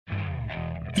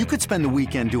You could spend the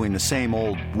weekend doing the same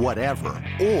old whatever,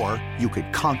 or you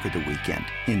could conquer the weekend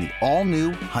in the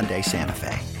all-new Hyundai Santa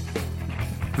Fe.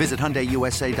 Visit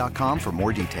HyundaiUSA.com for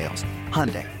more details.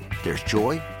 Hyundai, there's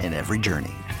joy in every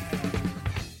journey.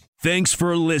 Thanks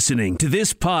for listening to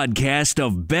this podcast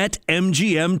of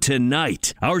BetMGM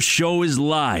Tonight. Our show is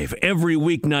live every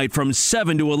weeknight from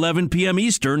 7 to 11 p.m.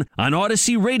 Eastern on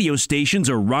Odyssey radio stations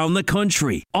around the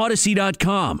country,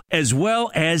 Odyssey.com, as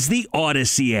well as the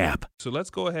Odyssey app. So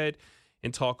let's go ahead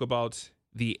and talk about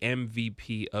the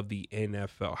MVP of the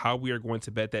NFL, how we are going to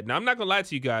bet that. Now, I'm not going to lie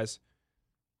to you guys.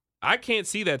 I can't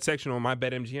see that section on my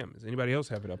BetMGM. Does anybody else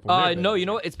have it up on No, you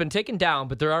know what? It's been taken down,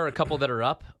 but there are a couple that are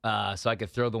up, so I could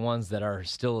throw the ones that are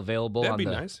still available. That'd be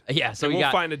nice. Yeah, so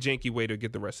we'll find a janky way to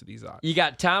get the rest of these odds. You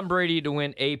got Tom Brady to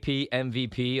win AP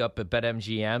MVP up at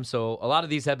BetMGM. So a lot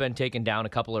of these have been taken down. A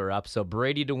couple are up. So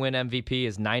Brady to win MVP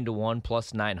is 9-1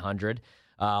 plus 900.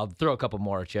 I'll throw a couple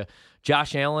more at you.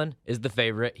 Josh Allen is the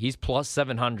favorite. He's plus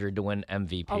 700 to win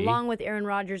MVP. Along with Aaron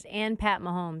Rodgers and Pat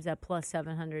Mahomes at plus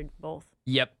 700 both.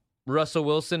 Yep. Russell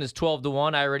Wilson is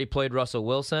 12-1. I already played Russell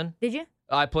Wilson. Did you?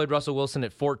 I played Russell Wilson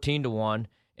at 14-1,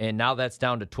 and now that's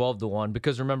down to 12-1.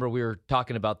 Because remember, we were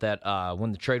talking about that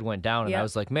when the trade went down, and I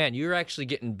was like, man, you're actually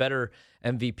getting better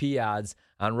MVP odds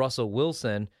on Russell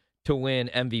Wilson to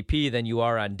win MVP than you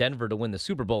are on Denver to win the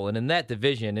Super Bowl. And in that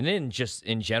division, and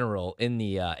in general in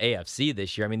the AFC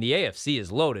this year, I mean, the AFC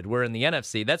is loaded. We're in the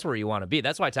NFC. That's where you want to be.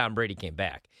 That's why Tom Brady came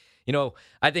back. You know,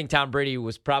 I think Tom Brady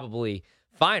was probably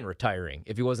fine retiring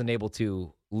if he wasn't able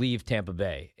to leave Tampa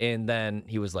Bay. And then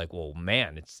he was like, well,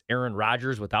 man, it's Aaron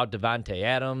Rodgers without Devontae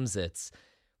Adams. It's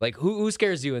like, who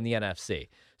scares you in the NFC?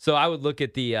 So I would look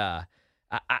at the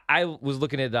I was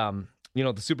looking at the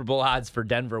Super Bowl odds for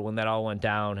Denver when that all went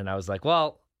down, and I was like,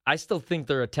 well, I still think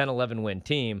they're a 10-11 win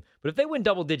team, but if they win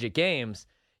double-digit games,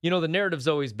 the narrative's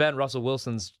always been Russell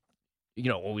Wilson's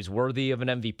always worthy of an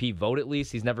MVP vote. At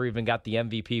least he's never even got the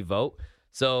MVP vote.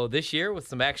 So this year, with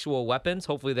some actual weapons,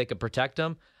 hopefully they could protect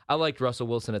him. I liked Russell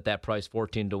Wilson at that price,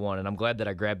 14-1, and I'm glad that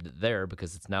I grabbed it there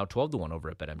because it's now 12-1 over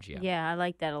at BetMGM. Yeah, I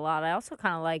like that a lot. I also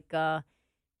kind of like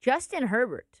Justin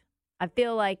Herbert. I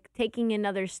feel like taking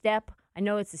another step. I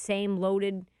know it's the same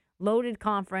loaded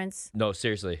conference. No,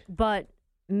 seriously. But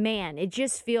man, it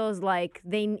just feels like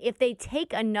if they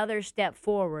take another step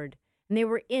forward, and they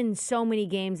were in so many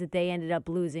games that they ended up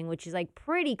losing, which is like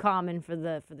pretty common for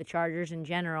the Chargers in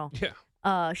general. Yeah.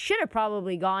 Should have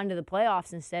probably gone to the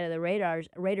playoffs instead of the Raiders.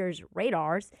 The Raiders.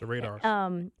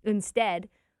 Instead.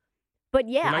 But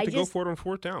yeah, I like to go for it on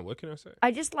fourth down. What can I say?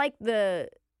 I just like the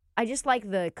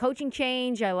coaching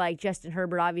change. I like Justin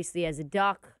Herbert obviously as a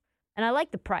Duck, and I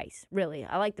like the price. Really,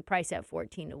 I like the price at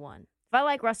 14-1. If I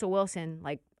like Russell Wilson,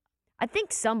 I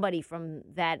think somebody from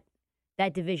that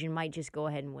division might just go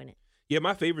ahead and win it. Yeah,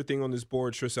 my favorite thing on this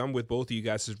board, Tristan, I'm with both of you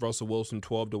guys, is Russell Wilson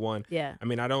 12-1. Yeah. I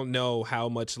mean, I don't know how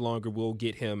much longer we'll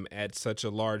get him at such a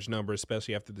large number,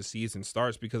 especially after the season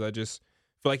starts, because I just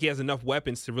feel like he has enough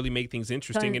weapons to really make things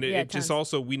interesting. Just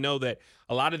also, we know that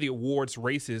a lot of the awards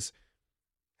races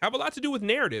have a lot to do with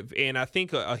narrative. And I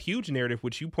think a huge narrative,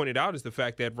 which you pointed out, is the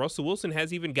fact that Russell Wilson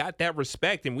has even got that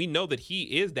respect. And we know that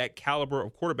he is that caliber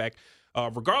of quarterback.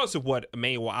 Regardless of what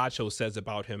Emmanuel Acho says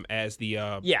about him as the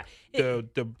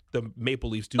Maple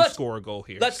Leafs do score a goal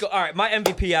here. Let's go. All right, my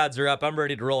MVP odds are up. I'm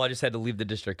ready to roll. I just had to leave the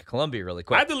District of Columbia really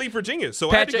quick. I had to leave Virginia,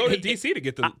 so I had to go to D.C. to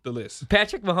get the list.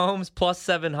 Patrick Mahomes plus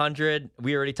 700.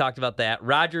 We already talked about that.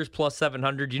 Rodgers plus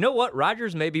 700. You know what?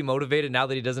 Rodgers may be motivated now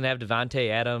that he doesn't have Devontae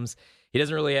Adams. He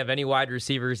doesn't really have any wide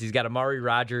receivers. He's got Amari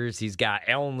Rodgers. He's got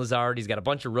Allen Lazard. He's got a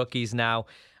bunch of rookies now.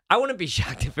 I wouldn't be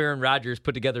shocked if Aaron Rodgers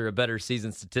put together a better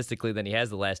season statistically than he has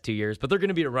the last 2 years, but they're going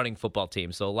to be a running football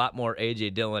team, so a lot more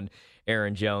A.J. Dillon,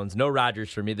 Aaron Jones. No Rodgers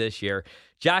for me this year.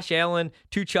 Josh Allen,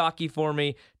 too chalky for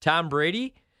me. Tom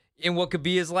Brady, in what could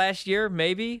be his last year,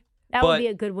 maybe. That would be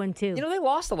a good one, too. They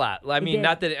lost a lot.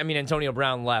 Antonio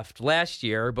Brown left last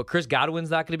year, but Chris Godwin's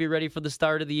not going to be ready for the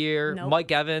start of the year. Nope. Mike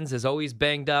Evans is always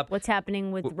banged up. What's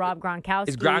happening with Rob Gronkowski?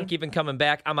 Is Gronk even coming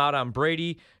back? I'm out on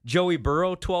Brady. Joey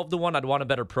Burrow, 12-1. I'd want a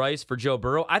better price for Joe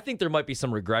Burrow. I think there might be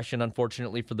some regression,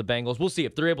 unfortunately, for the Bengals. We'll see.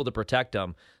 If they're able to protect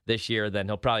him this year, then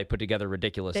he'll probably put together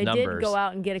ridiculous numbers. They did go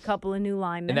out and get a couple of new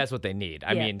linemen. And that's what they need.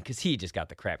 I mean, because he just got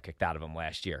the crap kicked out of him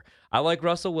last year. I like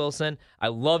Russell Wilson. I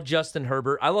love Justin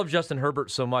Herbert. I love Justin Herbert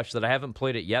so much that I haven't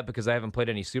played it yet because I haven't played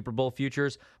any Super Bowl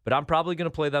futures, but I'm probably going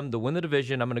to play them to win the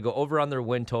division. I'm going to go over on their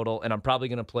win total, and I'm probably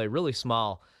going to play really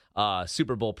small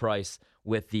Super Bowl price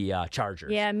with the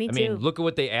Chargers. Yeah, me too. I mean, look at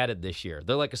what they added this year.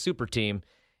 They're like a super team,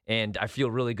 and I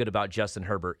feel really good about Justin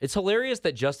Herbert. It's hilarious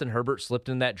that Justin Herbert slipped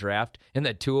in that draft and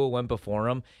that Tua went before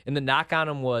him, and the knock on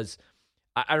him was,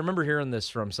 I remember hearing this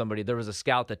from somebody. There was a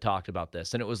scout that talked about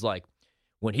this, and it was like,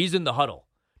 when he's in the huddle,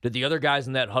 did the other guys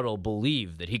in that huddle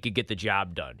believe that he could get the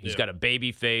job done? He's got a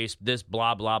baby face, this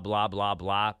blah, blah, blah, blah,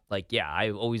 blah. Like, yeah,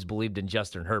 I always believed in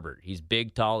Justin Herbert. He's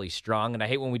big, tall, he's strong, and I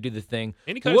hate when we do the thing.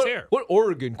 And he cut his hair. What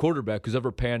Oregon quarterback has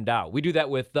ever panned out? We do that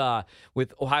with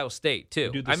Ohio State, too.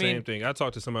 We do the same thing. I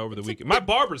talked to somebody over the weekend. My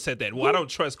barber said that. Well, I don't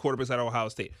trust quarterbacks at Ohio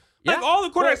State. Like, all the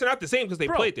quarterbacks are not the same because they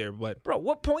played there. But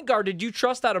what point guard did you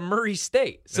trust out of Murray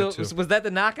State? So was that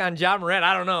the knock on Ja Morant?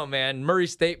 I don't know, man. Murray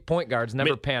State point guards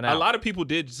never pan out. A lot of people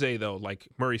did say, though, like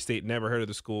Murray State never heard of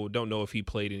the school, don't know if he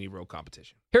played any real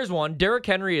competition. Here's one. Derrick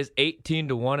Henry is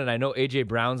 18-1, and I know A.J.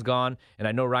 Brown's gone, and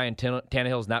I know Ryan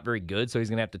Tannehill's not very good, so he's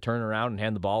going to have to turn around and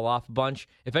hand the ball off a bunch.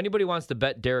 If anybody wants to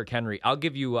bet Derrick Henry, I'll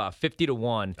give you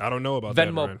 50-1. I don't know about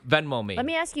Venmo me. Let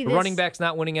me ask you this. Running back's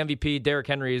not winning MVP. Derrick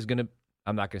Henry is going to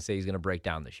I'm not going to say he's going to break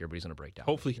down this year, but he's going to break down.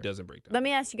 Hopefully he doesn't break down. Let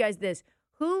me ask you guys this.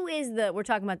 Who is we're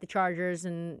talking about the Chargers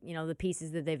and, the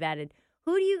pieces that they've added.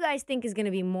 Who do you guys think is going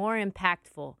to be more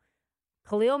impactful,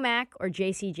 Khalil Mack or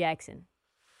J.C. Jackson?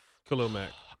 Khalil Mack.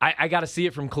 I got to see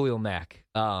it from Khalil Mack.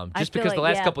 Just because the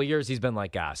last couple of years he's been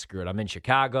like, screw it. I'm in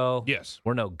Chicago. Yes.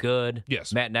 We're no good.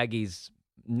 Yes. Matt Nagy's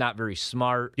not very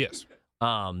smart. Yes.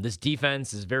 This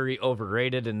defense is very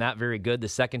overrated and not very good. The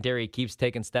secondary keeps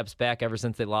taking steps back ever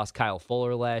since they lost Kyle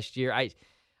Fuller last year. I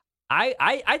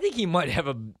think he might have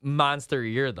a monster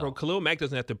year, though. Bro, Khalil Mack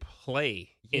doesn't have to play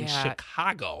in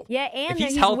Chicago. Yeah, and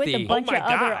he's healthy, with a bunch of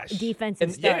other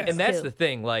defensive stuff. And that's the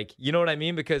thing. Like, you know what I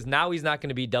mean? Because now he's not going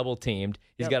to be double teamed.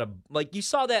 He's got you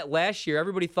saw that last year.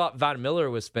 Everybody thought Von Miller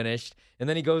was finished, and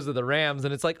then he goes to the Rams,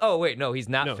 and it's like, oh, wait, no, he's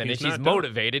not finished. He's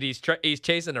motivated. He's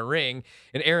chasing a ring,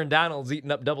 and Aaron Donald's eating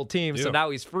up double teams, so now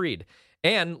he's freed.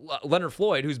 And Leonard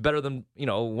Floyd, who's better than,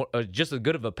 just as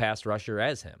good of a pass rusher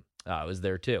as him. Was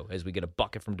there too, as we get a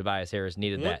bucket from Tobias Harris.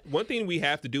 Needed that. One thing we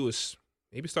have to do is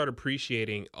maybe start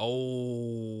appreciating,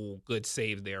 good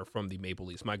save there from the Maple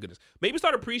Leafs. My goodness. Maybe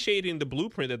start appreciating the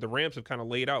blueprint that the Rams have kind of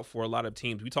laid out for a lot of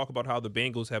teams. We talk about how the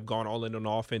Bengals have gone all in on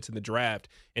offense in the draft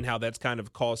and how that's kind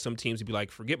of caused some teams to be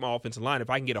like, forget my offensive line. If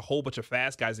I can get a whole bunch of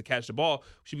fast guys to catch the ball,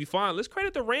 we should be fine. Let's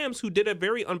credit the Rams, who did a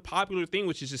very unpopular thing,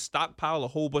 which is just stockpile a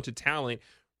whole bunch of talent,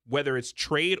 whether it's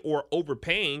trade or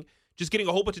overpaying. Just getting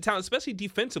a whole bunch of talent, especially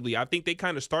defensively. I think they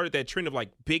kind of started that trend of like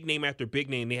big name after big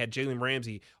name. They had Jalen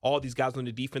Ramsey, all these guys on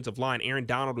the defensive line, Aaron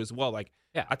Donald as well.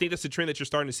 I think that's the trend that you're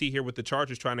starting to see here with the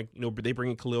Chargers trying to, they bring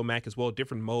in Khalil Mack as well, a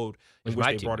different mode in which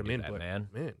they brought him in. Man,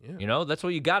 that's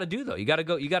what you got to do though. You got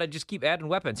to just keep adding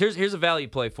weapons. Here's a value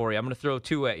play for you. I'm going to throw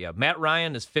two at you. Matt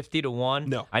Ryan is 50-1.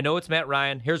 No, I know it's Matt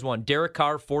Ryan. Here's one. Derek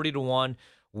Carr 40-1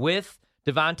 with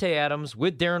Devontae Adams,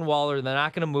 with Darren Waller. They're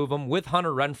not going to move him. With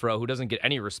Hunter Renfrow, who doesn't get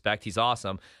any respect. He's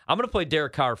awesome. I'm going to play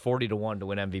Derek Carr 40-1 to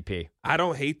win MVP. I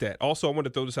don't hate that. Also, I want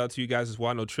to throw this out to you guys as well.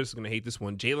 I know Tris is going to hate this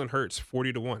one. Jalen Hurts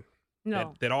 40-1.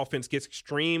 No. That offense gets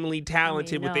extremely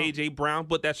talented with A.J. Brown,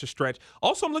 but that's a stretch.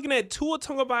 Also, I'm looking at Tua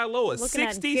Tagovailoa,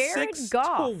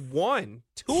 66-1.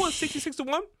 Tua 66-1.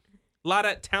 A lot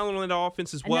of talent on the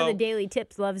offense as well. Another Daily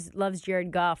Tips loves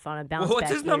Jared Goff on a bounce back.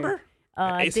 What's his number?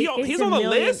 He's on the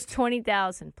list?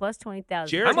 20,000 plus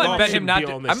 20,000. I might bet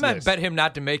him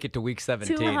not to make it to week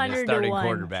 17. 200 starting to 1,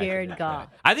 quarterback. Jared Goff.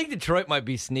 I think Detroit might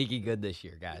be sneaky good this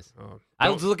year, guys. I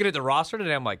was looking at the roster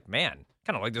today. I'm like, man,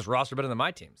 kind of like this roster better than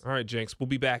my team's. All right, Jenks. We'll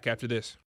be back after this.